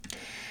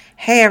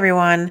Hey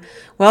everyone,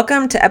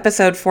 welcome to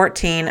episode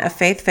 14 of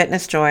Faith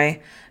Fitness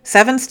Joy,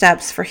 7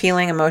 Steps for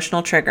Healing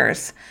Emotional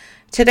Triggers.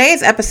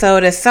 Today's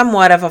episode is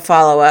somewhat of a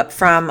follow-up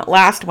from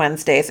last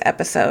Wednesday's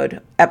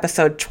episode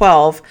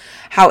 12,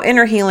 How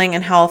Inner Healing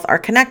and Health Are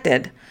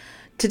Connected.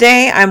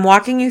 Today, I'm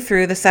walking you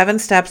through the 7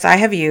 steps I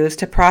have used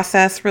to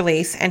process,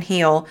 release, and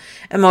heal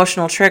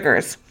emotional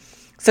triggers.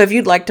 So if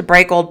you'd like to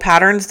break old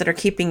patterns that are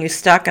keeping you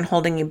stuck and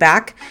holding you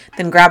back,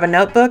 then grab a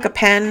notebook, a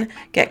pen,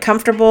 get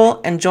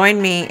comfortable, and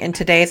join me in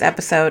today's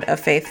episode of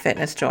Faith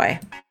Fitness Joy.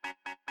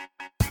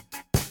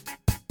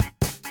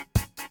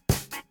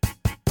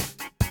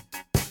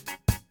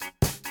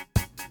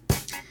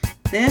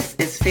 This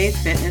is Faith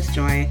Fitness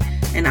Joy,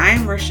 and I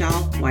am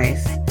Rochelle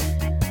Weiss.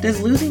 Does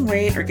losing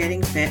weight or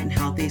getting fit and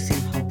healthy seem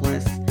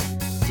hopeless?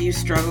 Do you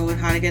struggle with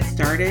how to get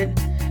started?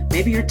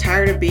 Maybe you're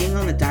tired of being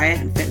on the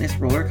diet and fitness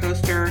roller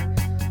coaster,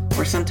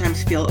 or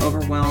sometimes feel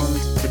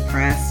overwhelmed,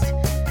 depressed,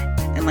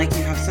 and like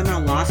you have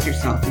somehow lost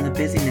yourself in the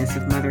busyness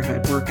of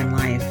motherhood, work, and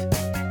life.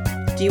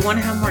 Do you want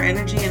to have more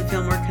energy and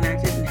feel more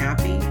connected and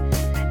happy?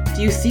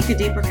 Do you seek a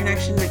deeper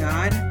connection to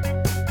God?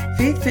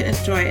 Faith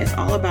Fitness Joy is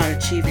all about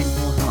achieving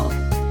whole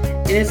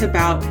health. It is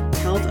about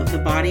health of the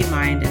body,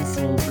 mind, and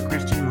soul for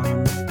Christian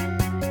moms.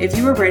 If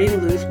you are ready to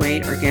lose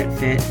weight or get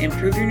fit,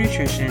 improve your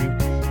nutrition,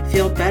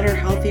 feel better,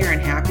 healthier,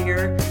 and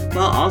happier,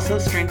 while also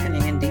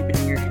strengthening and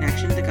deepening your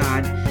connection to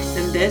God,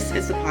 then this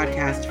is the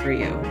podcast for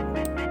you.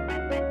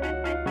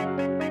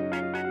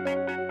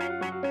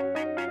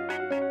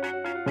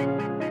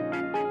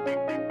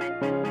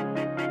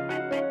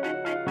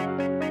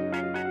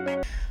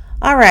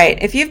 All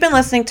right, if you've been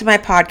listening to my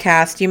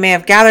podcast, you may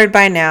have gathered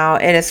by now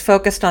it is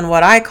focused on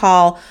what I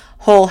call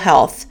whole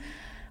health,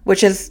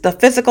 which is the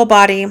physical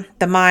body,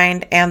 the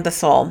mind, and the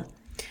soul.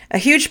 A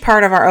huge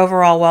part of our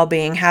overall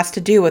well-being has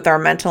to do with our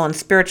mental and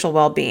spiritual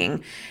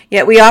well-being,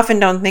 yet we often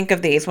don't think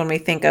of these when we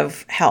think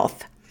of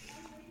health.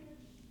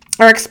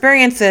 Our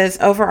experiences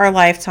over our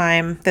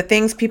lifetime, the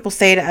things people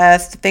say to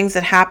us, the things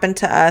that happen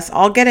to us,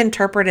 all get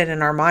interpreted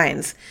in our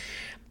minds.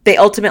 They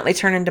ultimately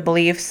turn into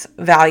beliefs,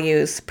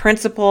 values,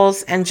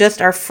 principles, and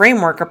just our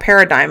framework or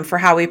paradigm for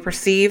how we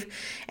perceive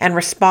and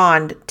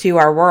respond to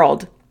our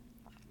world.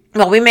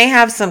 While we may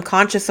have some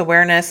conscious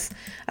awareness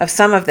of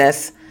some of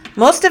this,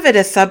 most of it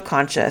is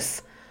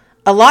subconscious.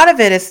 A lot of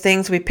it is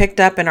things we picked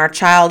up in our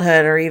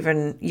childhood or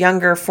even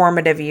younger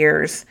formative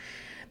years.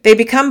 They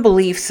become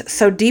beliefs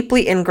so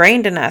deeply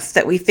ingrained in us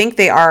that we think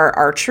they are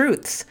our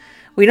truths.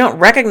 We don't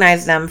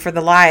recognize them for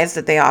the lies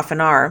that they often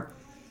are.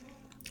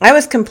 I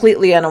was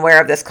completely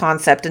unaware of this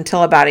concept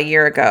until about a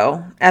year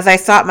ago, as I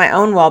sought my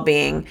own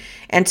well-being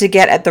and to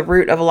get at the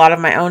root of a lot of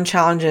my own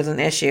challenges and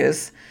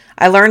issues.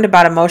 I learned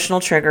about emotional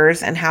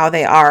triggers and how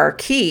they are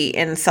key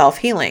in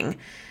self-healing.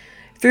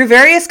 Through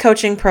various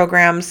coaching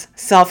programs,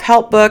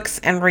 self-help books,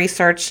 and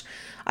research,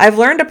 I've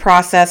learned a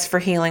process for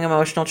healing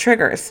emotional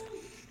triggers.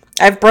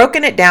 I've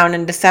broken it down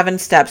into 7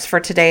 steps for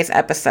today's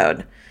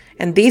episode,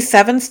 and these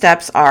 7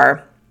 steps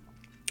are: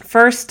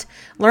 first,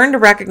 learn to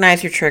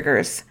recognize your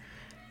triggers.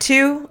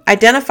 2,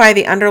 identify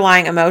the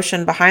underlying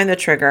emotion behind the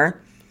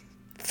trigger.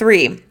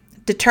 3,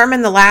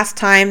 determine the last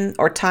time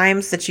or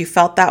times that you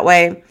felt that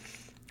way.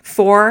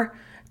 4,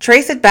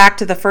 trace it back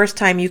to the first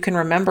time you can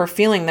remember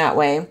feeling that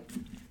way.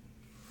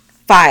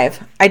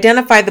 5,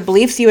 identify the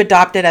beliefs you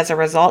adopted as a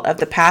result of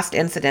the past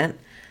incident.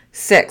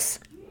 6,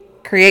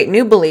 create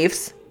new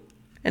beliefs.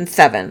 And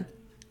 7,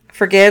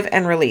 forgive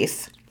and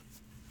release.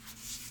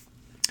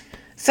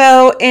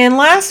 So in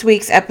last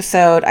week's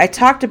episode, I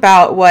talked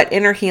about what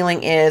inner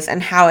healing is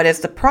and how it is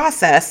the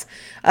process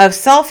of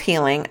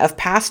self-healing of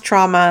past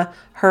trauma,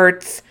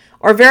 hurts,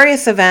 or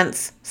various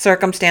events,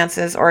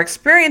 circumstances, or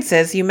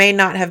experiences you may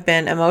not have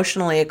been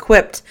emotionally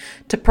equipped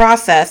to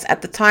process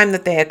at the time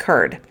that they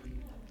occurred.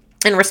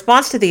 In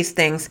response to these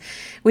things,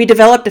 we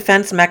develop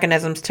defense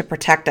mechanisms to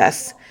protect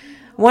us.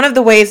 One of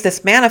the ways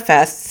this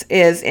manifests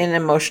is in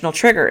emotional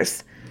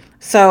triggers.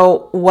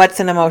 So, what's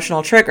an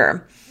emotional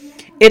trigger?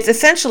 It's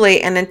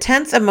essentially an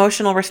intense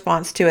emotional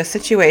response to a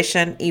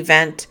situation,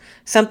 event,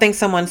 something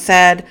someone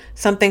said,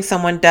 something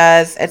someone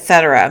does,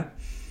 etc.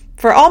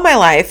 For all my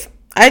life,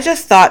 I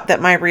just thought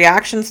that my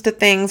reactions to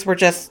things were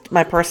just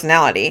my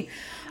personality.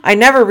 I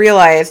never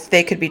realized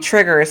they could be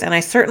triggers, and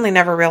I certainly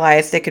never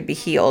realized they could be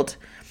healed.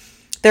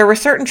 There were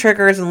certain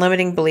triggers and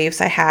limiting beliefs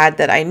I had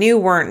that I knew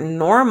weren't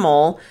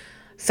normal,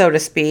 so to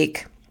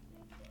speak,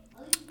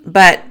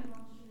 but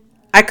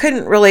I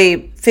couldn't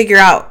really figure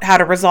out how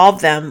to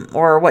resolve them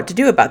or what to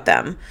do about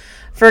them.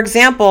 For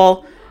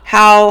example,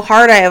 how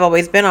hard I have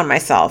always been on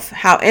myself,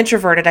 how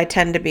introverted I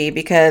tend to be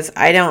because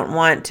I don't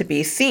want to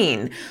be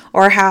seen,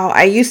 or how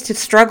I used to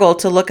struggle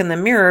to look in the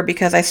mirror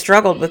because I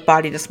struggled with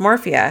body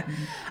dysmorphia.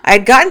 I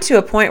had gotten to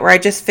a point where I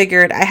just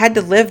figured I had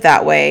to live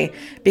that way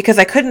because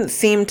I couldn't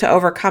seem to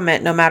overcome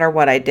it no matter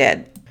what I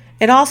did.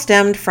 It all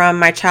stemmed from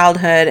my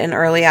childhood and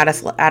early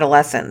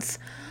adolescence.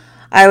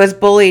 I was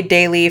bullied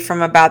daily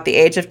from about the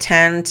age of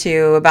 10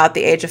 to about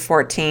the age of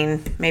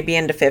 14, maybe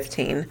into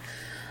 15.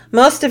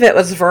 Most of it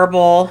was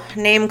verbal,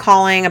 name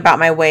calling about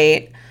my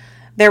weight,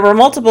 There were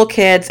multiple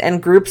kids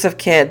and groups of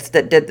kids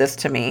that did this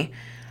to me.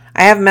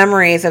 I have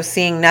memories of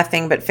seeing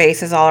nothing but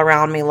faces all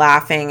around me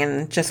laughing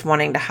and just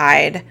wanting to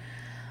hide.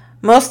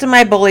 Most of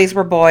my bullies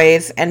were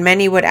boys, and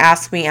many would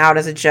ask me out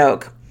as a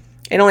joke.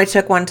 It only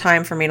took one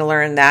time for me to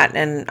learn that,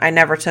 and I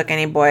never took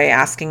any boy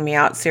asking me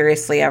out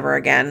seriously ever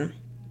again.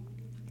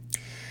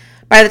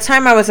 By the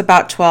time I was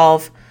about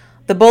 12,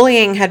 the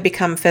bullying had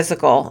become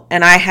physical,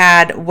 and I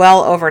had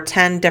well over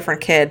 10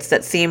 different kids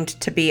that seemed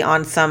to be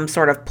on some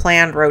sort of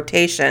planned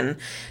rotation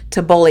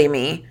to bully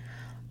me.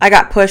 I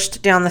got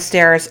pushed down the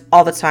stairs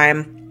all the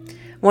time.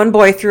 One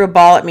boy threw a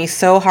ball at me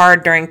so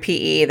hard during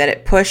PE that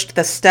it pushed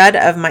the stud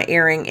of my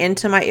earring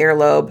into my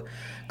earlobe,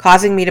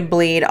 causing me to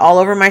bleed all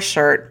over my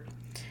shirt,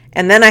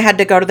 and then I had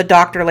to go to the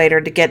doctor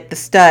later to get the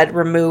stud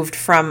removed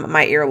from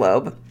my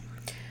earlobe.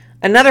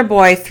 Another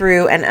boy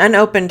threw an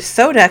unopened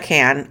soda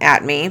can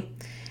at me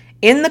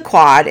in the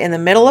quad in the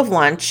middle of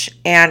lunch,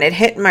 and it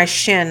hit my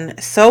shin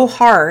so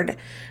hard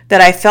that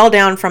I fell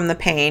down from the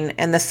pain,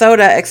 and the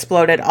soda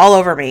exploded all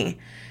over me.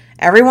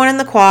 Everyone in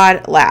the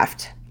quad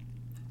laughed.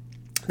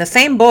 The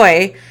same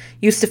boy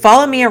used to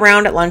follow me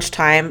around at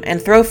lunchtime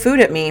and throw food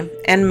at me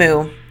and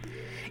moo.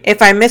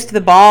 If I missed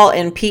the ball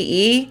in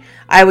PE,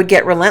 I would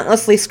get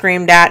relentlessly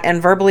screamed at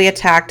and verbally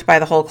attacked by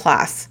the whole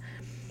class.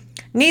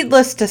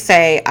 Needless to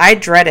say, I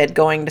dreaded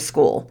going to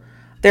school.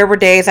 There were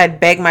days I'd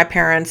beg my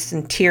parents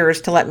in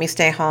tears to let me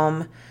stay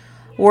home.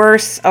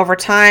 Worse, over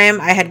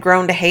time, I had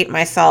grown to hate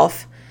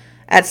myself.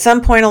 At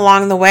some point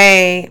along the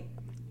way,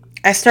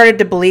 I started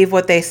to believe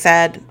what they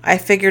said. I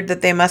figured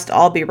that they must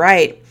all be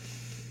right.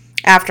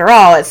 After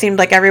all, it seemed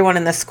like everyone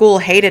in the school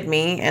hated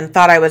me and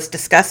thought I was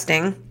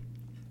disgusting.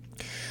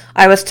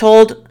 I was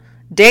told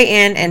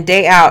day in and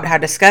day out how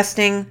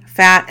disgusting,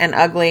 fat, and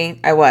ugly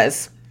I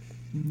was.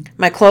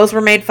 My clothes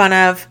were made fun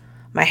of.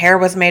 My hair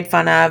was made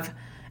fun of.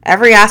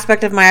 Every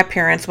aspect of my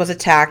appearance was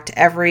attacked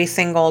every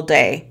single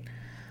day.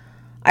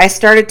 I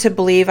started to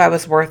believe I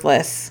was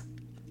worthless.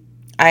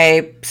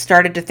 I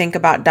started to think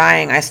about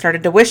dying. I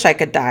started to wish I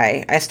could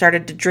die. I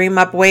started to dream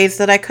up ways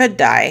that I could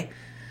die.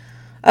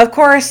 Of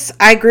course,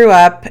 I grew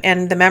up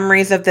and the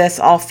memories of this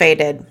all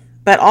faded,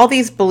 but all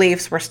these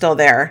beliefs were still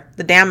there.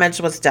 The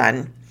damage was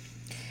done.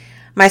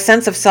 My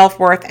sense of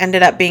self-worth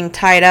ended up being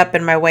tied up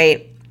in my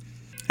weight.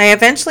 I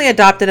eventually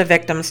adopted a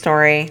victim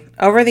story.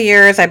 Over the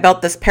years, I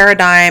built this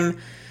paradigm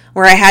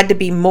where I had to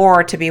be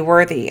more to be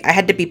worthy. I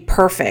had to be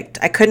perfect.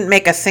 I couldn't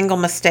make a single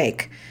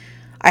mistake.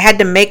 I had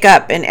to make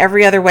up in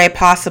every other way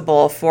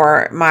possible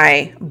for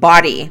my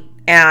body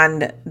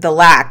and the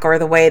lack or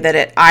the way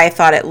that I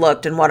thought it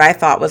looked and what I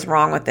thought was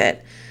wrong with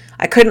it.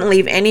 I couldn't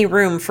leave any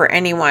room for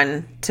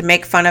anyone to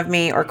make fun of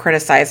me or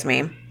criticize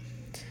me.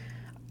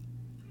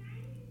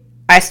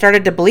 I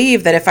started to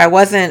believe that if I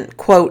wasn't,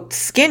 quote,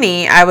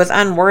 skinny, I was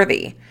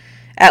unworthy.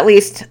 At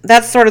least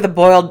that's sort of the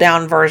boiled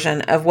down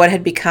version of what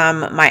had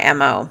become my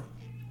MO.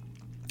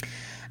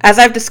 As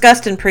I've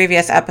discussed in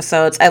previous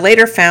episodes, I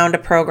later found a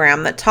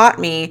program that taught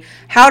me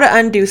how to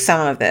undo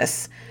some of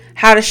this,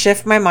 how to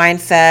shift my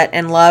mindset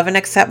and love and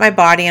accept my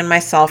body and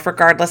myself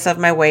regardless of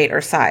my weight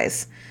or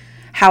size.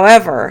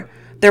 However,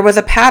 there was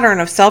a pattern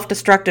of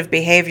self-destructive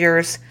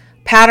behaviors,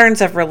 patterns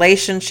of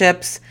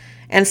relationships,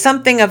 and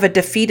something of a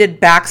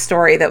defeated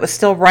backstory that was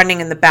still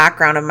running in the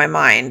background of my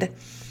mind.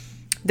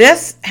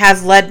 This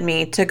has led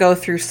me to go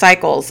through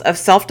cycles of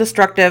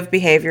self-destructive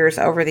behaviors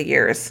over the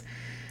years,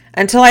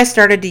 until I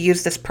started to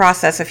use this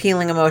process of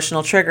healing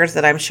emotional triggers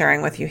that I'm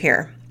sharing with you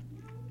here.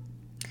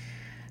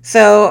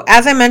 So,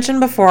 as I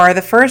mentioned before,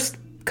 the first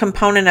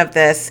component of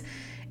this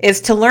is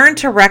to learn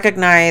to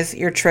recognize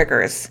your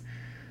triggers.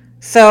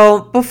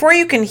 So, before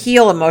you can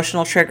heal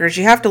emotional triggers,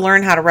 you have to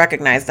learn how to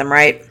recognize them,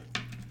 right?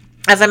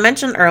 As I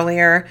mentioned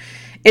earlier,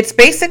 it's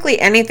basically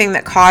anything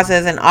that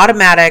causes an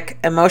automatic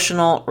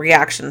emotional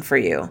reaction for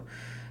you.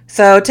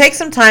 So, take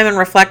some time and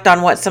reflect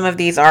on what some of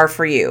these are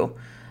for you.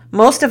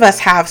 Most of us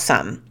have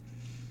some.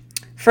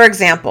 For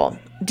example,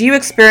 do you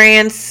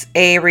experience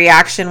a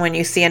reaction when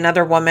you see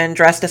another woman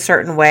dressed a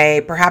certain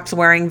way, perhaps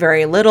wearing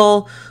very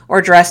little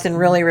or dressed in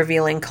really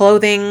revealing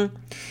clothing?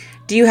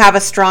 Do you have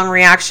a strong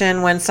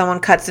reaction when someone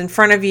cuts in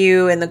front of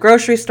you in the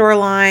grocery store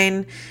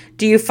line?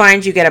 Do you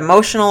find you get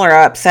emotional or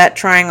upset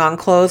trying on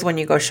clothes when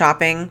you go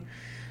shopping?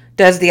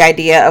 Does the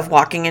idea of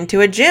walking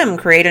into a gym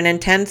create an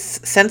intense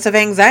sense of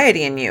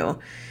anxiety in you?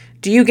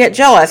 Do you get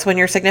jealous when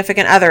your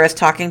significant other is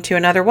talking to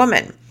another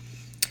woman?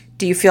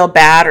 Do you feel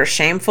bad or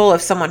shameful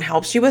if someone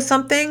helps you with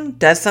something,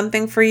 does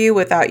something for you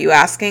without you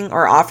asking,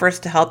 or offers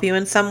to help you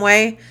in some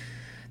way?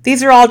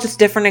 These are all just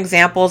different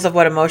examples of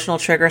what emotional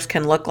triggers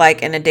can look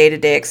like in a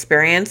day-to-day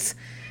experience.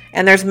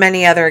 And there's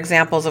many other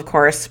examples, of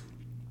course.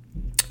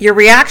 Your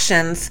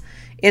reactions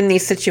in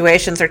these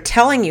situations are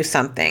telling you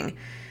something.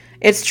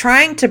 It's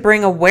trying to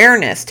bring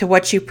awareness to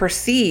what you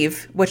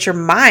perceive, what your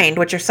mind,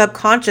 what your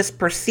subconscious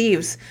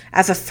perceives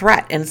as a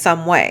threat in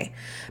some way.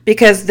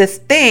 Because this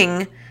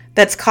thing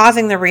that's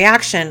causing the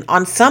reaction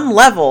on some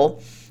level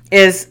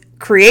is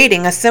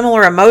creating a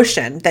similar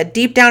emotion that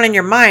deep down in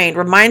your mind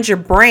reminds your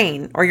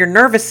brain or your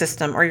nervous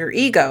system or your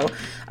ego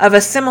of a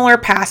similar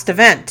past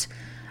event.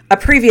 a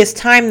previous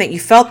time that you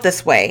felt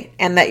this way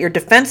and that your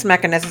defense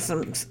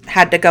mechanisms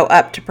had to go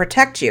up to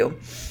protect you.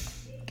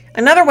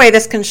 Another way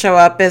this can show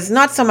up is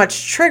not so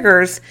much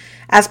triggers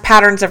as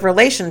patterns of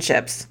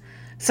relationships.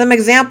 Some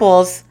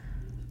examples: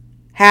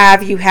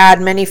 have you had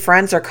many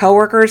friends or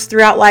coworkers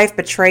throughout life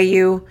betray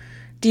you?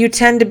 Do you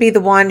tend to be the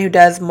one who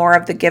does more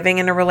of the giving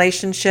in a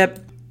relationship?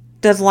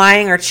 Does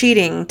lying or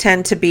cheating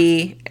tend to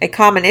be a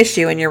common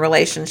issue in your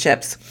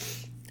relationships?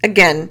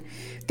 Again,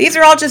 these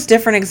are all just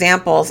different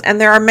examples, and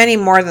there are many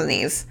more than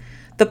these.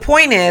 The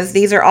point is,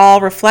 these are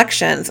all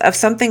reflections of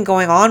something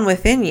going on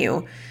within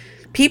you.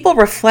 People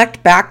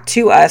reflect back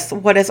to us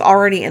what is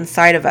already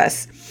inside of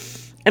us.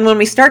 And when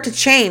we start to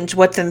change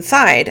what's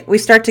inside, we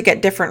start to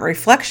get different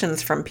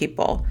reflections from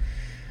people.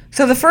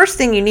 So the first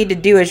thing you need to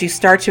do as you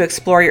start to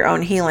explore your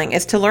own healing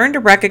is to learn to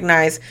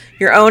recognize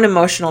your own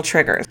emotional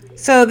triggers.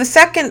 So the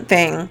second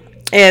thing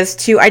is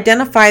to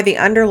identify the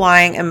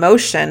underlying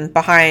emotion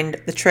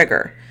behind the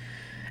trigger.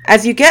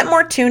 As you get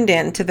more tuned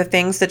in to the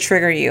things that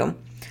trigger you,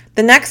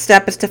 the next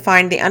step is to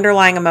find the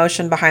underlying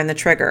emotion behind the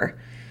trigger.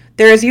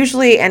 There is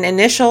usually an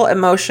initial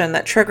emotion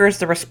that triggers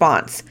the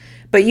response,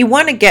 but you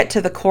want to get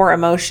to the core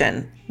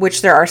emotion,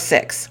 which there are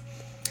 6.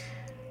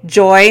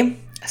 Joy,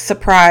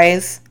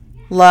 surprise,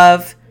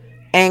 love,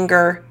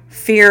 anger,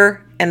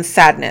 fear, and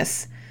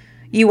sadness.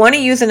 You want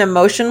to use an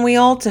emotion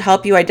wheel to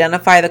help you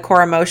identify the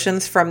core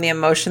emotions from the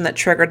emotion that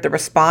triggered the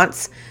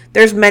response.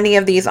 There's many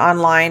of these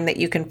online that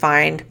you can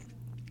find.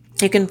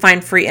 You can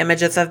find free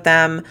images of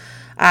them.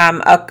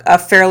 A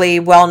fairly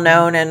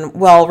well-known and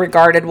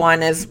well-regarded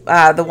one is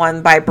the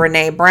one by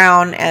Brené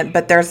Brown,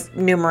 but there's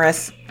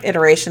numerous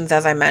iterations,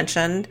 as I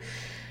mentioned.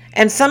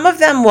 And some of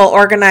them will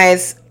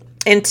organize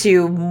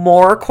into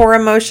more core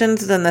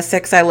emotions than the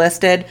 6 I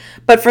listed,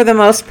 but for the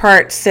most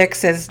part,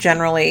 6 is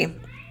generally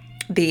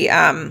the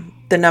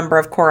number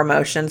of core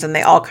emotions, and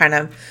they all kind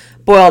of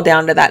boil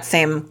down to that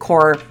same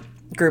core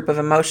group of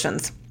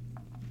emotions.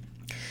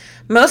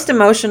 Most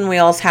emotion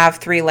wheels have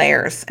 3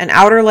 layers: an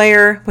outer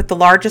layer with the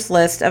largest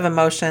list of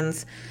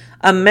emotions,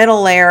 a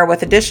middle layer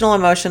with additional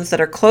emotions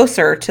that are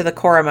closer to the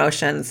core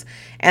emotions,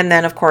 and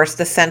then, of course,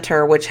 the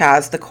center, which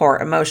has the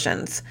core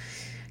emotions.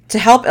 To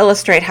help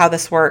illustrate how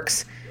this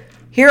works,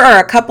 here are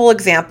a couple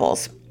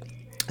examples.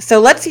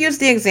 So let's use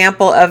the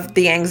example of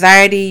the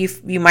anxiety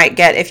you might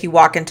get if you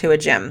walk into a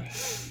gym.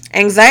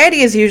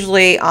 Anxiety is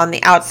usually on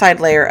the outside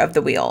layer of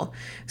the wheel.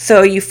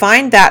 So you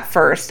find that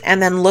first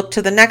and then look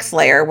to the next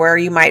layer where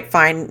you might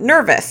find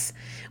nervous,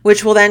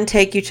 which will then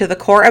take you to the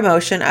core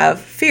emotion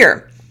of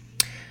fear.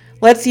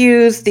 Let's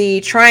use the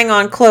trying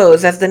on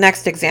clothes as the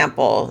next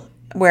example,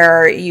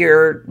 where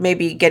you're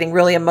maybe getting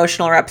really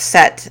emotional or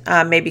upset,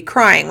 maybe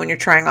crying when you're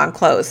trying on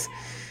clothes.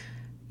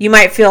 You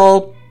might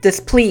feel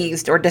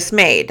displeased or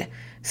dismayed.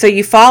 So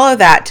you follow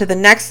that to the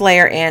next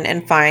layer in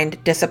and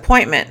find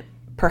disappointment,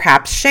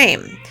 perhaps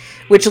shame,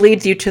 which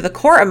leads you to the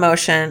core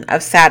emotion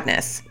of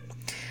sadness.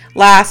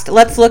 Last,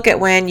 let's look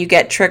at when you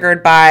get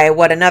triggered by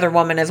what another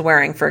woman is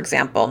wearing, for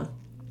example.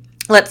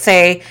 Let's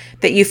say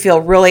that you feel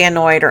really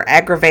annoyed or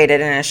aggravated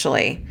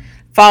initially.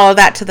 Follow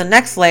that to the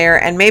next layer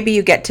and maybe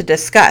you get to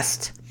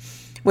disgust,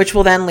 which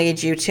will then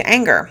lead you to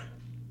anger.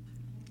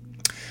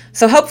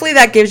 So hopefully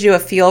that gives you a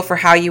feel for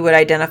how you would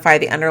identify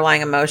the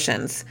underlying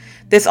emotions.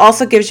 This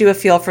also gives you a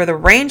feel for the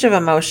range of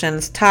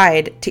emotions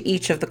tied to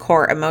each of the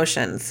core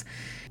emotions.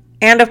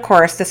 And of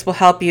course, this will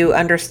help you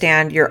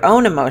understand your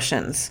own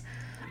emotions.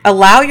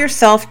 Allow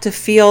yourself to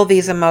feel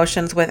these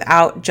emotions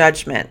without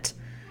judgment.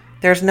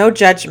 There's no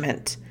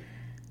judgment.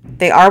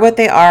 They are what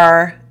they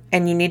are,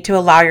 and you need to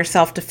allow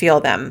yourself to feel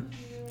them.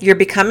 You're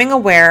becoming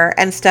aware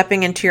and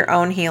stepping into your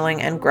own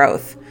healing and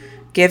growth.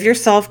 Give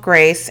yourself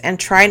grace and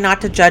try not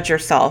to judge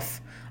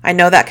yourself. I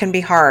know that can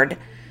be hard,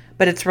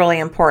 but it's really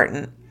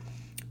important.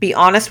 Be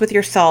honest with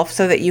yourself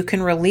so that you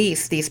can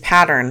release these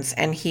patterns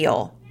and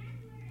heal.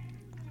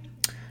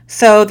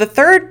 So the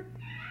third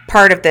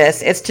part of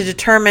this is to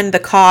determine the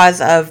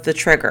cause of the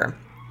trigger.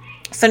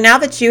 So now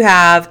that you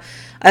have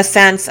a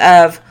sense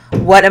of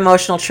what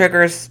emotional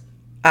triggers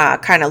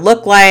kind of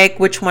look like,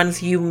 which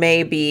ones you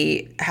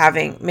may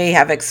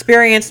have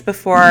experienced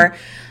before,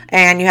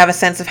 and you have a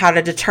sense of how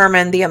to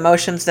determine the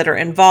emotions that are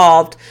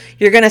involved,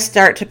 you're going to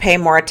start to pay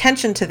more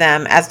attention to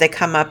them as they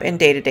come up in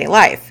day-to-day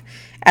life.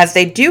 As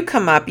they do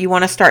come up, you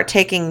want to start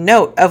taking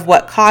note of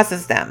what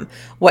causes them,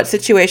 what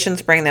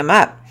situations bring them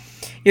up.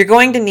 You're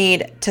going to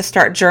need to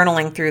start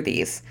journaling through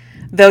these,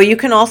 though you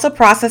can also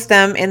process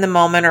them in the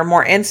moment or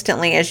more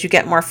instantly as you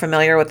get more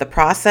familiar with the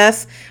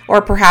process,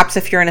 or perhaps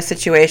if you're in a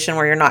situation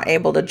where you're not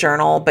able to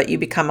journal, but you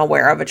become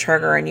aware of a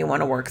trigger and you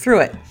want to work through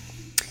it.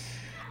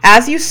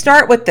 As you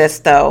start with this,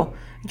 though,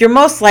 you're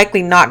most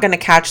likely not going to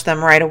catch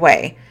them right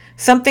away.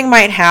 Something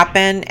might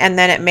happen and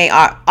then it may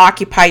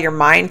occupy your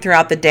mind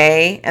throughout the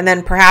day, and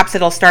then perhaps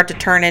it'll start to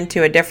turn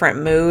into a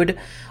different mood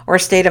or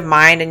state of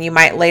mind, and you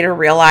might later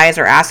realize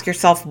or ask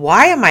yourself,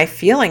 why am I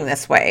feeling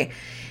this way?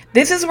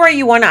 This is where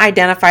you want to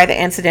identify the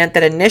incident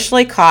that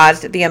initially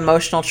caused the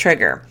emotional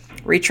trigger.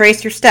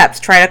 Retrace your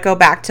steps. Try to go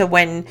back to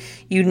when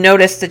you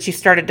noticed that you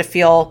started to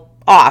feel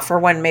off or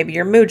when maybe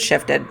your mood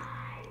shifted.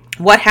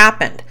 What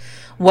happened?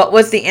 What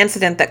was the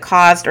incident that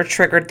caused or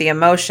triggered the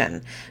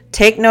emotion?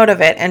 Take note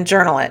of it and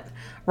journal it.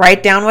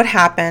 Write down what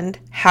happened,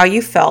 how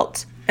you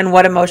felt, and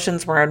what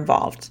emotions were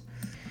involved.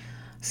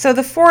 So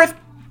the fourth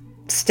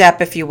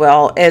step, if you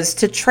will, is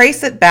to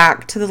trace it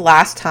back to the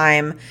last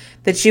time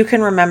that you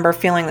can remember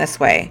feeling this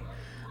way.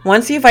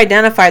 Once you've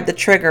identified the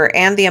trigger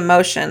and the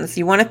emotions,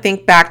 you want to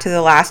think back to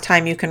the last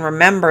time you can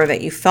remember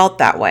that you felt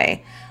that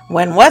way.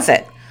 When was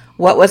it?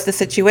 What was the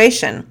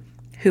situation?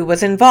 Who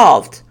was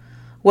involved?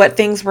 What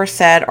things were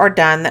said or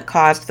done that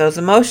caused those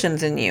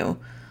emotions in you?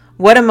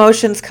 What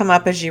emotions come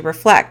up as you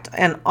reflect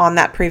on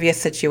that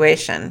previous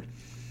situation?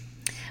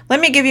 Let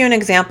me give you an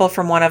example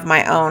from one of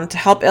my own to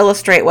help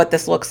illustrate what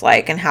this looks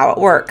like and how it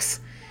works.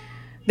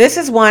 This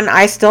is one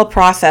I still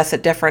process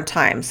at different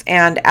times,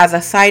 and as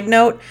a side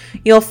note,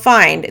 you'll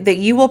find that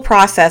you will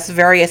process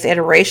various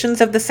iterations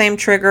of the same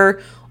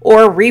trigger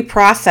or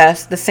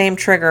reprocess the same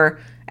trigger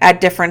at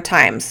different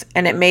times,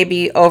 and it may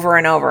be over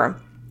and over.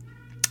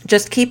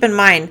 Just keep in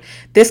mind,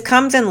 this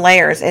comes in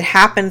layers. It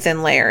happens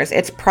in layers.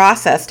 It's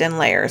processed in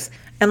layers.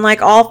 And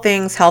like all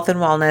things health and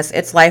wellness,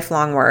 it's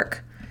lifelong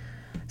work.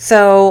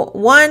 So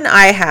one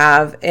I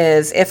have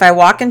is if I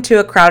walk into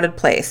a crowded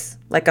place,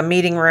 like a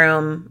meeting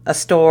room, a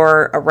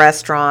store, a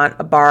restaurant,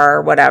 a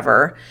bar,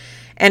 whatever,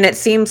 and it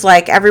seems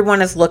like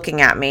everyone is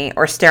looking at me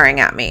or staring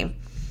at me,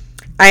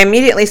 I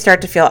immediately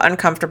start to feel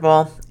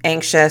uncomfortable,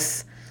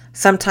 anxious,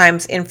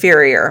 sometimes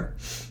inferior.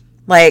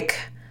 Like,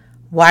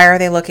 why are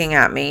they looking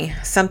at me?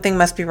 Something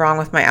must be wrong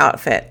with my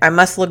outfit. I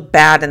must look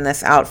bad in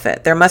this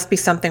outfit. There must be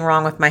something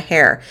wrong with my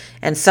hair,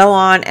 and so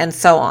on and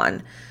so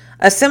on.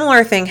 A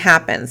similar thing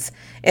happens.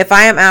 If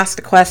I am asked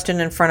a question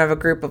in front of a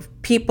group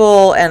of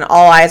people and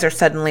all eyes are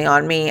suddenly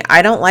on me,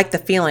 I don't like the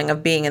feeling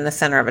of being in the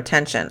center of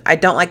attention. I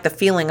don't like the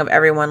feeling of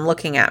everyone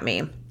looking at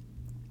me.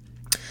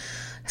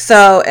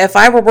 So if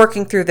I were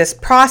working through this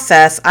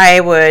process, I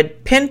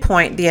would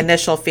pinpoint the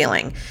initial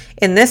feeling.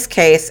 In this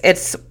case,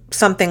 it's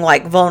something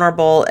like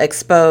vulnerable,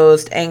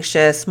 exposed,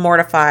 anxious,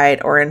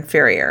 mortified, or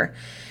inferior.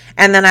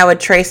 And then I would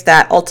trace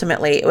that.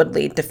 Ultimately, it would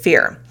lead to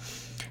fear.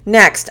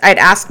 Next, I'd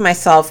ask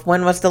myself,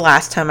 when was the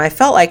last time I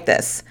felt like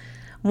this?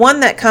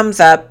 One that comes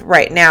up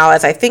right now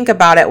as I think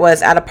about it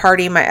was at a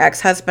party my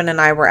ex-husband and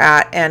I were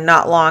at, and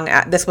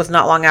this was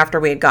not long after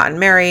we had gotten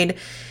married,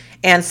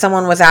 and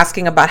someone was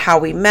asking about how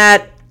we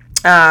met,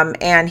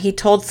 and he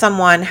told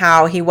someone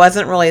how he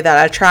wasn't really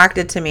that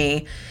attracted to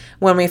me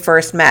when we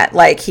first met,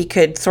 like he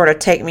could sort of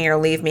take me or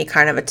leave me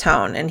kind of a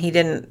tone. And he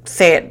didn't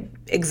say it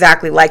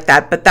exactly like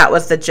that, but that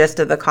was the gist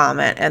of the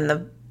comment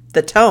and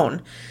the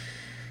tone.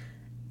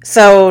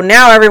 So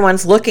now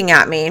everyone's looking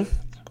at me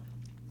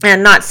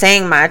and not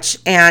saying much.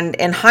 And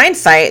in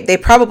hindsight, they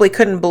probably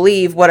couldn't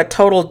believe what a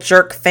total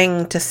jerk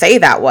thing to say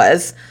that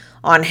was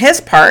on his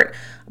part.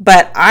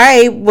 But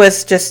I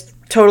was just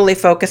totally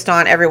focused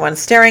on everyone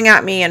staring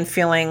at me and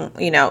feeling,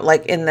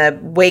 like in the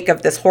wake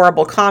of this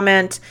horrible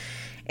comment.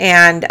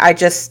 And I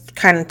just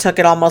kind of took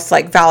it almost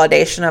like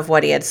validation of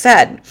what he had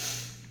said.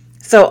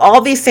 So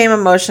all these same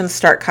emotions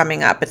start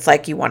coming up. It's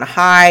like you want to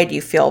hide, you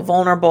feel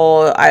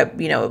vulnerable.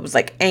 It was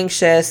like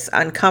anxious,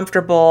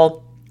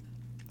 uncomfortable.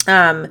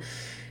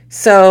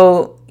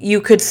 So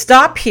you could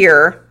stop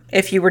here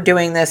if you were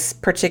doing this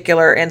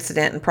particular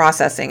incident and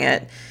processing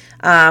it.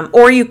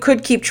 Or you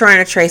could keep trying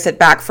to trace it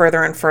back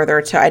further and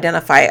further to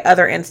identify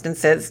other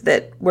instances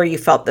where you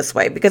felt this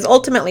way. Because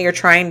ultimately you're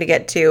trying to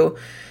get to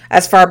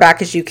as far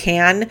back as you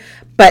can.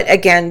 But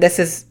again, this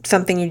is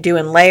something you do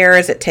in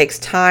layers. It takes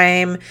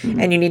time,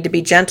 and you need to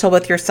be gentle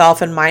with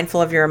yourself and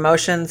mindful of your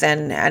emotions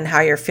and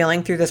how you're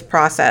feeling through this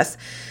process.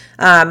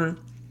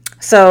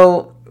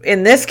 So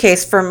in this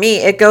case, for me,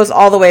 it goes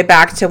all the way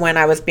back to when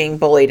I was being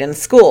bullied in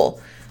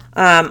school.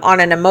 On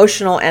an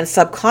emotional and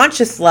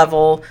subconscious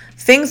level,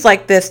 things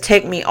like this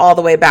take me all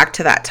the way back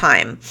to that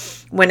time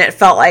when it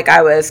felt like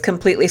I was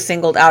completely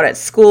singled out at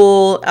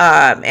school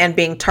and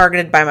being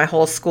targeted by my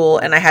whole school,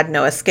 and I had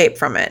no escape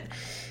from it.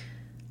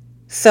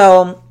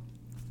 So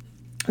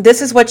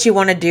this is what you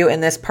want to do in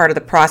this part of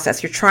the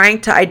process. You're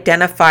trying to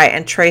identify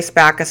and trace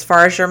back as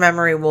far as your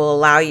memory will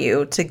allow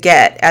you to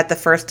get at the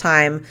first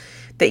time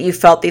that you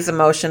felt these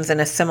emotions in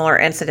a similar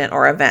incident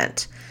or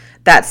event.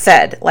 That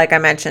said, like I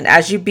mentioned,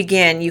 as you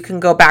begin, you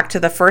can go back to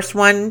the first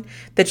one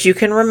that you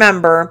can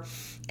remember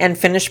and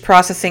finish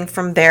processing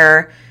from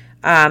there.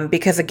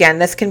 Because again,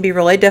 this can be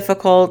really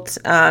difficult.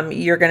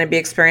 You're going to be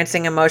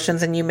experiencing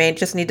emotions and you may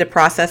just need to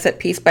process it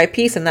piece by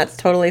piece, and that's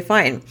totally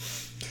fine.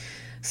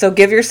 So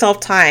give yourself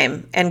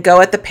time and go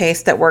at the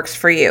pace that works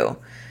for you.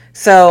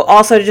 So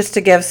also just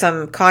to give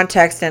some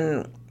context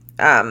and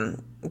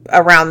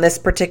around this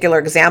particular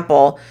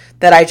example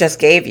that I just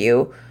gave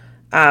you,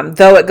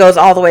 though it goes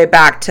all the way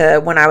back to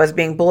when I was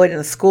being bullied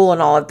in school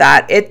and all of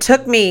that, it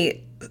took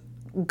me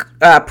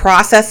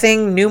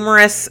processing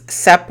numerous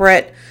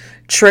separate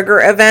trigger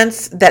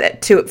events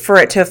for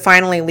it to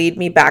finally lead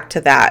me back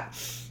to that.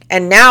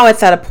 And now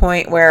it's at a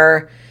point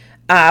where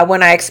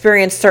when I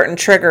experience certain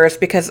triggers,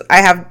 because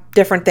I have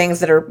different things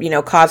that are,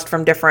 caused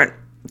from different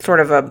sort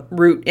of a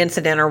root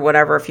incident or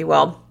whatever, if you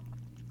will.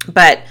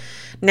 But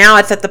now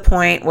it's at the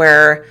point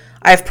where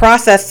I've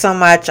processed so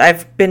much.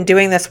 I've been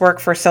doing this work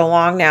for so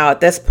long now.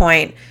 At this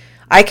point,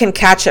 I can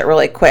catch it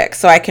really quick.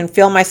 So I can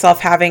feel myself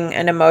having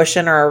an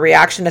emotion or a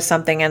reaction to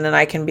something, and then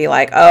I can be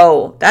like,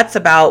 oh, that's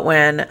about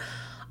when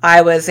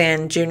I was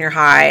in junior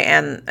high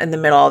and in the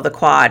middle of the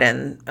quad,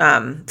 and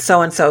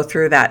so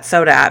threw that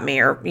soda at me,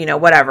 or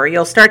whatever.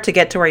 You'll start to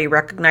get to where you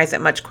recognize it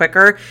much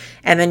quicker,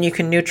 and then you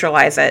can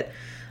neutralize it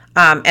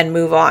and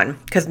move on,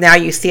 because now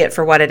you see it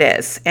for what it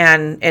is,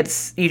 and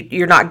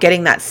you're not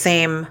getting that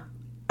same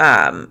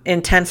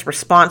intense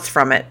response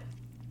from it.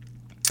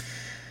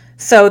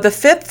 So the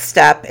fifth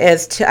step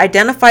is to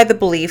identify the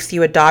beliefs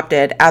you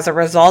adopted as a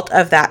result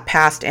of that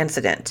past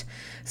incident.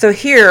 So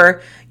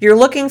here, you're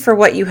looking for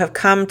what you have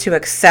come to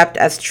accept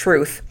as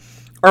truth,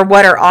 or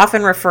what are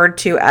often referred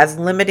to as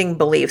limiting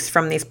beliefs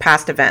from these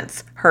past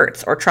events,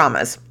 hurts, or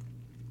traumas.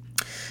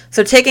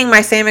 So taking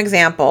my same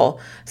example,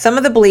 some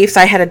of the beliefs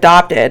I had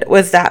adopted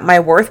was that my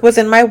worth was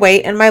in my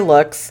weight and my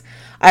looks.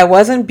 I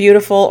wasn't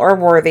beautiful or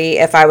worthy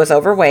if I was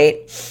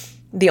overweight.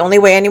 The only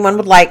way anyone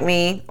would like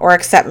me or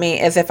accept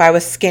me is if I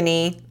was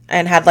skinny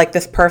and had like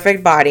this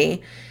perfect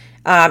body.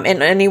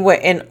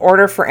 In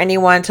order for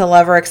anyone to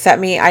love or accept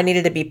me, I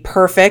needed to be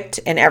perfect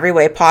in every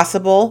way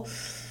possible.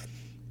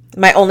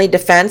 My only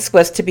defense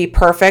was to be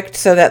perfect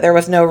so that there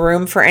was no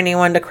room for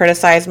anyone to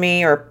criticize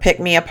me or pick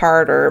me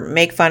apart or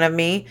make fun of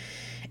me.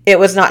 It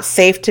was not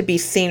safe to be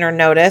seen or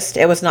noticed.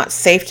 It was not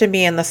safe to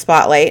be in the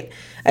spotlight.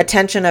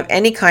 Attention of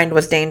any kind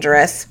was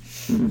dangerous,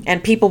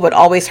 and people would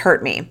always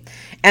hurt me.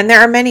 And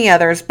there are many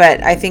others,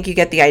 but I think you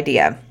get the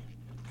idea.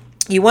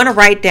 You want to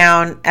write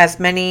down as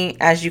many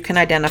as you can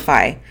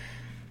identify. A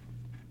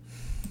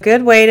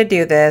good way to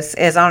do this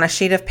is on a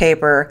sheet of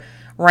paper,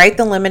 write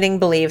the limiting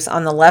beliefs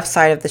on the left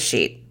side of the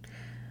sheet.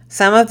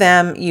 Some of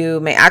them you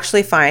may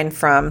actually find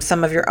from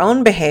some of your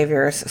own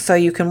behaviors, so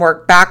you can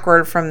work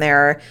backward from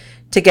there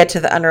to get to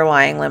the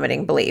underlying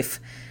limiting belief.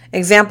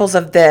 Examples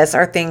of this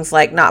are things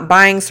like not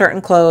buying certain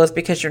clothes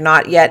because you're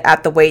not yet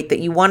at the weight that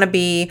you want to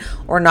be,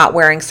 or not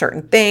wearing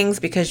certain things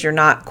because you're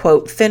not,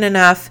 quote, thin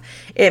enough.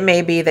 It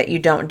may be that you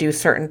don't do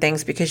certain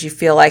things because you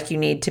feel like you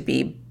need to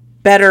be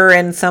better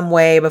in some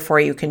way before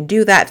you can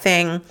do that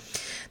thing.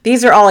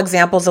 These are all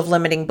examples of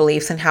limiting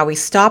beliefs and how we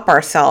stop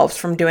ourselves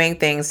from doing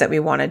things that we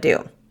want to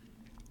do.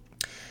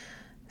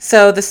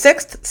 So the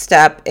sixth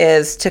step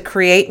is to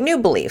create new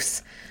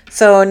beliefs.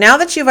 So now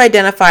that you've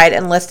identified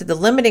and listed the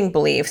limiting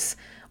beliefs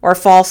or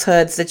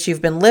falsehoods that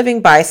you've been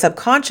living by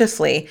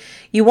subconsciously,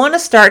 you want to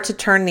start to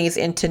turn these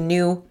into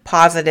new,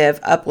 positive,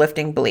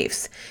 uplifting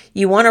beliefs.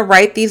 You want to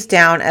write these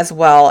down as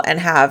well, and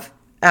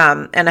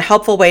and a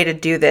helpful way to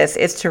do this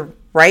is to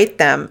write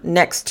them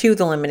next to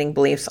the limiting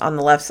beliefs on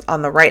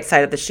the right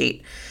side of the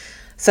sheet.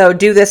 So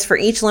do this for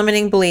each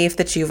limiting belief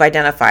that you've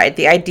identified.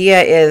 The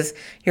idea is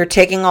you're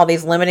taking all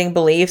these limiting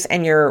beliefs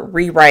and you're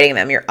rewriting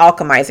them, you're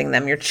alchemizing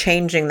them, you're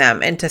changing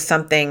them into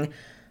something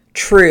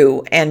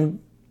true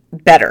and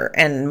better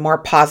and more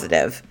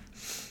positive.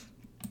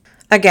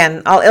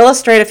 Again, I'll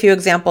illustrate a few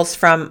examples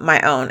from my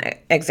own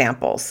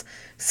examples.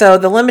 So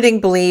the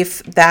limiting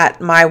belief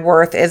that my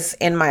worth is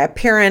in my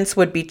appearance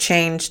would be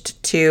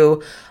changed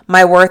to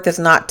my worth is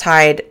not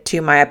tied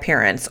to my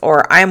appearance,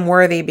 or I'm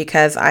worthy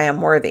because I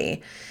am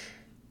worthy.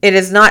 It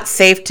is not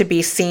safe to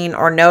be seen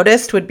or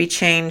noticed would be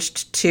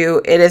changed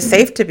to it is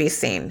safe to be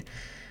seen.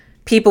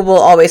 People will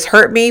always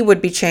hurt me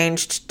would be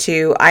changed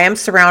to I am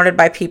surrounded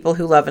by people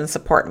who love and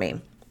support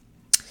me.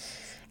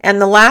 And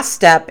the last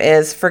step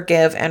is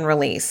forgive and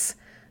release.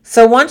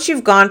 So once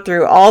you've gone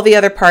through all the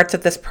other parts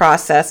of this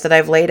process that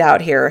I've laid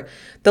out here,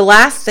 the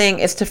last thing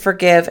is to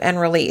forgive and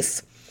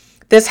release.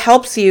 This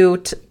helps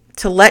you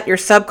to let your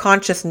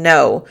subconscious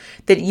know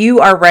that you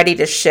are ready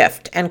to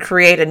shift and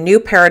create a new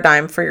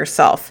paradigm for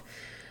yourself.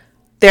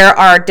 There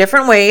are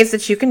different ways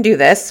that you can do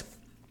this.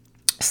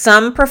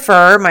 Some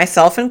prefer,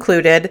 myself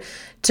included,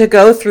 to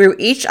go through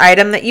each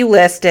item that you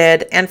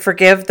listed and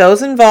forgive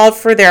those involved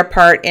for their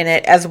part in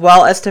it, as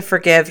well as to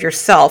forgive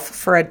yourself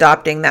for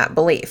adopting that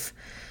belief.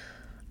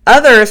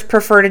 Others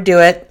prefer to do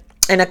it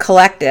in a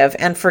collective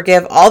and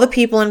forgive all the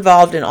people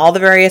involved in all the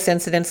various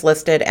incidents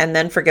listed, and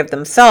then forgive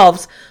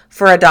themselves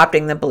for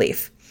adopting the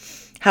belief.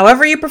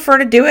 However you prefer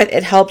to do it,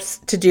 it helps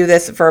to do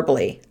this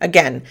verbally.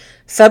 Again,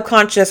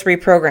 subconscious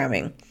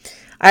reprogramming.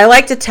 I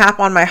like to tap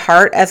on my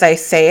heart as I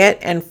say it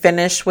and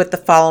finish with the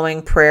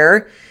following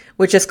prayer,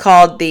 which is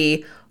called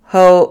the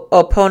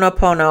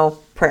Ho'oponopono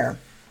prayer.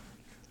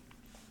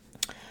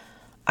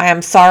 I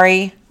am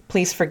sorry.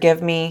 Please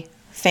forgive me.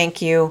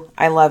 Thank you.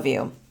 I love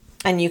you.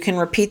 And you can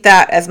repeat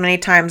that as many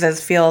times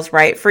as feels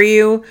right for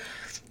you.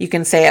 You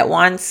can say it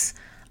once.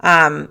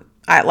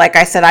 Like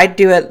I said, I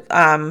do it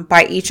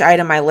by each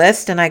item I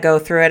list, and I go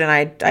through it,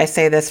 and I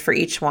say this for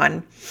each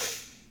one.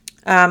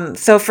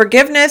 So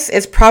forgiveness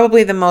is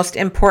probably the most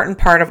important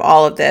part of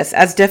all of this,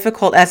 as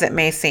difficult as it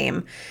may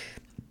seem.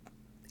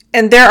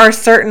 And there are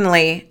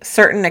certainly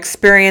certain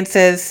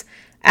experiences,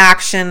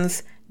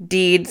 actions,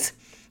 deeds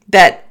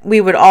that we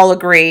would all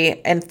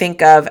agree and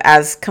think of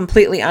as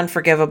completely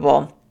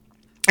unforgivable.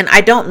 And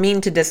I don't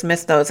mean to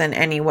dismiss those in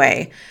any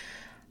way.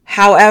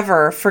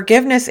 However,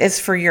 forgiveness is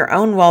for your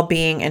own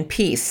well-being and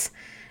peace.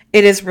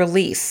 It is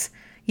release.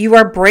 You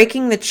are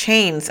breaking the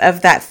chains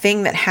of that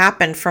thing that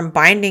happened from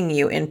binding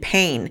you in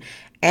pain,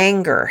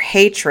 anger,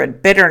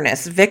 hatred,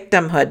 bitterness,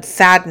 victimhood,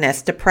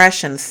 sadness,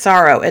 depression,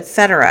 sorrow,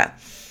 etc.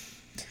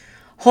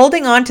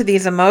 Holding on to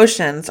these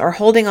emotions or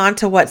holding on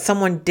to what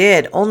someone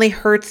did only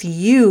hurts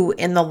you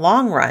in the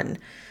long run.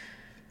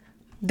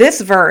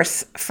 This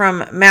verse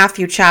from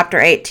Matthew chapter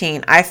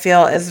 18, I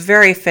feel is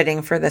very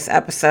fitting for this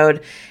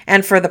episode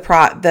and for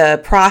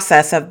the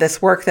process of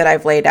this work that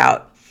I've laid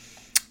out.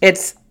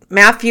 It's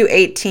Matthew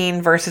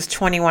 18 verses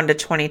 21 to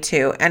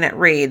 22, and it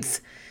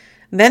reads,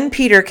 "Then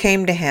Peter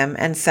came to him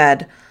and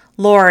said,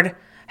 Lord,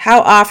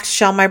 how oft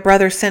shall my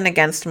brother sin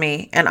against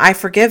me, and I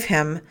forgive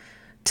him?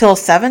 Till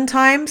 7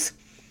 times?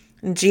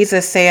 And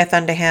Jesus saith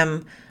unto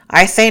him,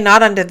 I say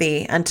not unto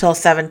thee until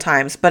 7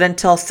 times, but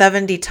until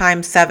 70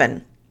 times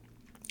 7.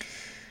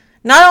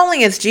 Not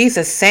only is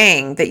Jesus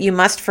saying that you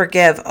must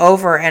forgive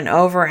over and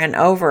over and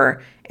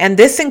over, and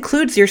this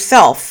includes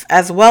yourself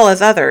as well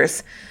as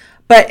others,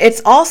 but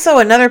it's also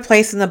another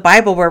place in the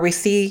Bible where we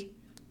see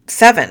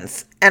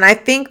 7s. And I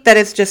think that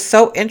it's just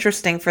so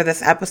interesting for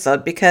this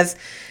episode because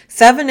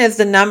 7 is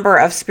the number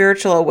of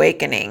spiritual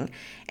awakening,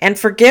 and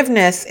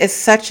forgiveness is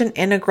such an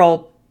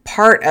integral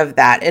part of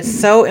that. It's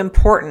so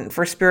important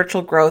for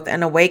spiritual growth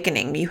and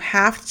awakening. You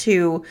have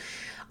to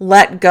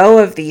let go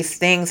of these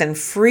things and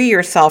free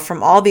yourself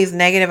from all these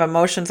negative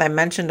emotions I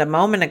mentioned a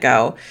moment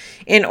ago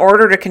in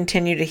order to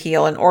continue to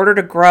heal, in order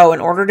to grow, in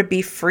order to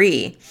be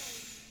free.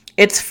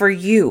 It's for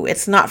you.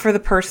 It's not for the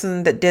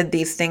person that did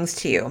these things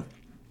to you.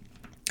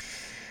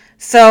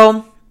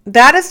 So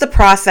that is the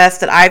process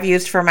that I've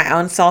used for my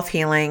own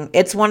self-healing.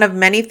 It's one of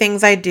many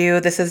things I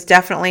do. This is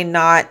definitely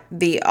not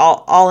the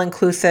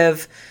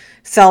all-inclusive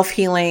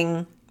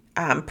self-healing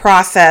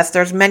process.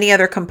 There's many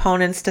other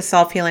components to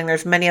self-healing.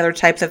 There's many other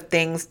types of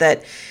things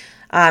that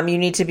you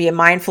need to be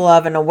mindful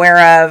of and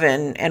aware of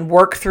and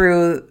work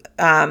through.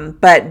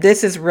 But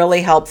this is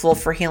really helpful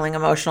for healing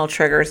emotional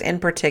triggers in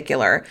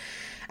particular.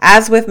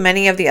 As with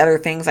many of the other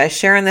things I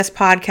share in this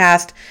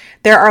podcast,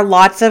 there are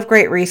lots of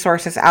great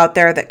resources out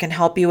there that can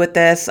help you with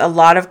this. A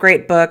lot of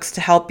great books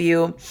to help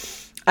you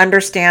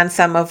understand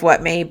some of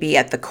what may be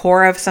at the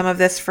core of some of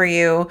this for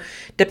you.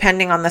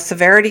 Depending on the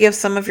severity of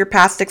some of your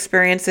past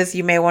experiences,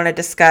 you may want to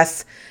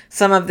discuss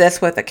some of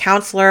this with a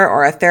counselor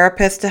or a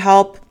therapist to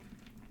help.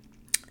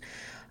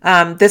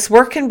 This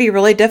work can be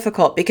really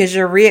difficult because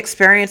you're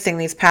re-experiencing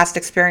these past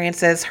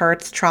experiences,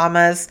 hurts,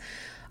 traumas.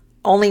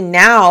 Only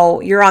now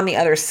you're on the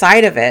other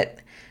side of it,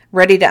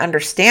 ready to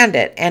understand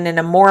it, and in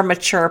a more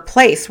mature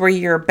place where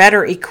you're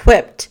better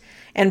equipped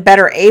and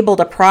better able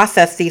to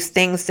process these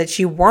things that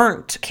you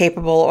weren't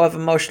capable of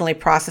emotionally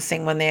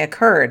processing when they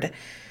occurred.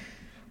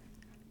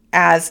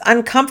 As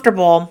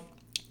uncomfortable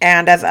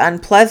and as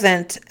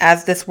unpleasant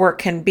as this work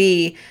can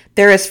be,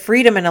 there is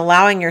freedom in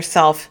allowing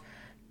yourself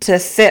to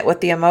sit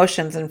with the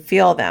emotions and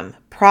feel them,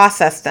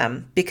 process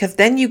them, because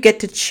then you get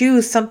to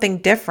choose something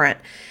different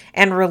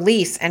and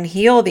release and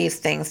heal these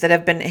things that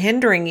have been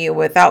hindering you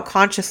without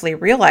consciously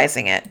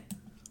realizing it.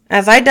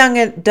 As I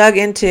dug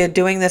into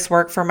doing this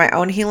work for my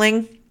own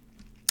healing,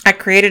 I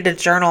created a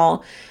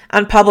journal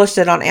and published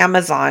it on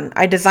Amazon.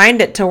 I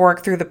designed it to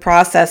work through the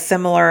process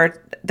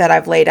similar that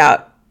I've laid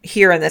out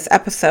here in this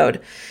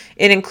episode.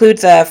 It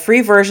includes a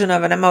free version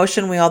of an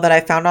emotion wheel that I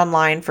found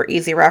online for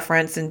easy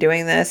reference in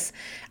doing this,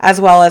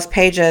 as well as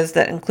pages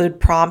that include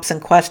prompts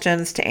and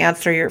questions to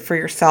answer for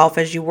yourself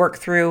as you work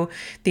through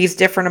these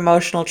different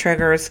emotional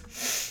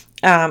triggers,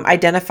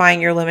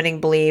 identifying your limiting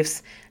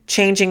beliefs,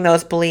 changing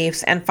those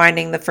beliefs, and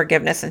finding the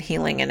forgiveness and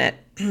healing in it.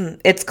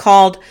 It's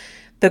called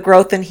The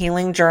Growth and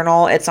Healing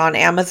Journal. It's on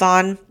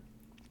Amazon.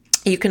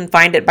 You can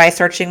find it by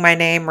searching my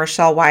name,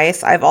 Rochelle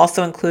Weiss. I've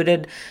also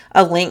included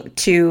a link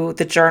to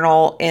the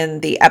journal in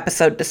the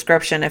episode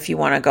description if you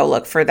want to go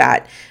look for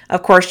that.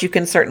 Of course, you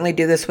can certainly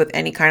do this with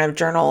any kind of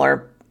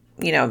journal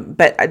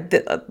but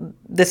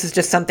this is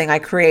just something I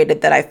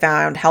created that I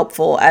found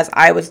helpful as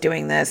I was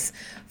doing this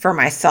for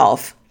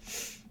myself.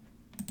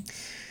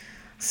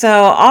 So,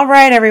 all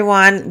right,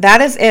 everyone, that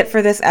is it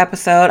for this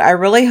episode. I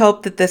really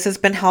hope that this has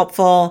been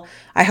helpful.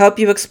 I hope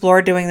you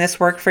explore doing this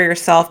work for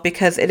yourself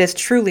because it is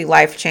truly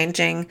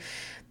life-changing.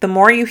 The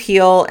more you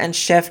heal and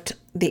shift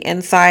the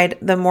inside,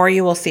 the more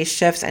you will see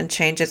shifts and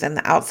changes in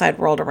the outside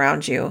world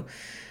around you.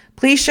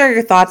 Please share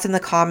your thoughts in the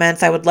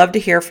comments. I would love to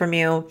hear from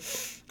you.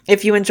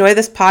 If you enjoy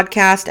this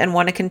podcast and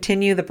want to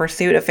continue the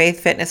pursuit of faith,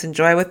 fitness, and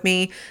joy with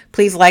me,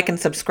 please like and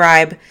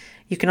subscribe.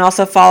 You can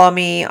also follow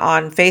me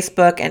on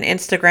Facebook and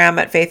Instagram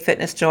at Faith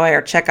Fitness Joy,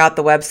 or check out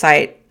the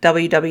website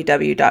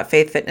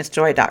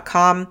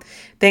www.faithfitnessjoy.com.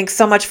 Thanks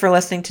so much for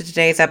listening to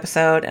today's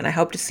episode, and I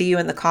hope to see you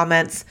in the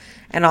comments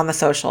and on the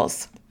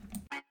socials.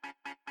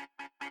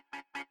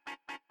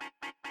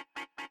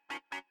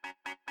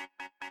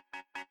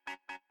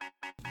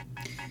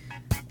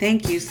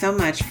 Thank you so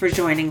much for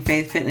joining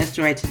Faith Fitness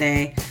Joy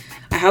today.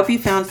 I hope you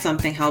found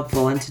something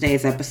helpful in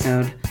today's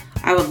episode.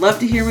 I would love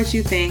to hear what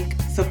you think,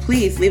 so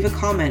please leave a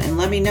comment and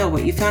let me know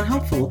what you found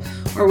helpful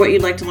or what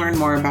you'd like to learn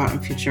more about in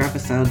future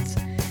episodes.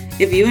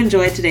 If you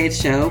enjoyed today's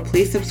show,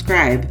 please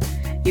subscribe.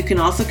 You can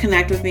also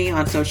connect with me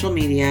on social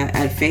media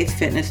at Faith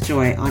Fitness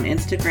Joy on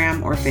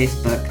Instagram or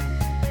Facebook.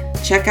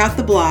 Check out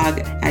the blog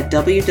at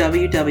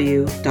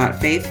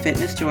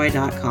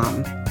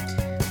www.faithfitnessjoy.com.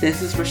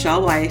 This is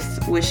Rochelle Weiss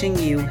wishing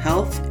you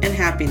health and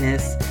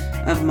happiness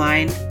of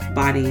mind,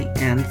 body,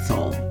 and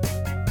soul.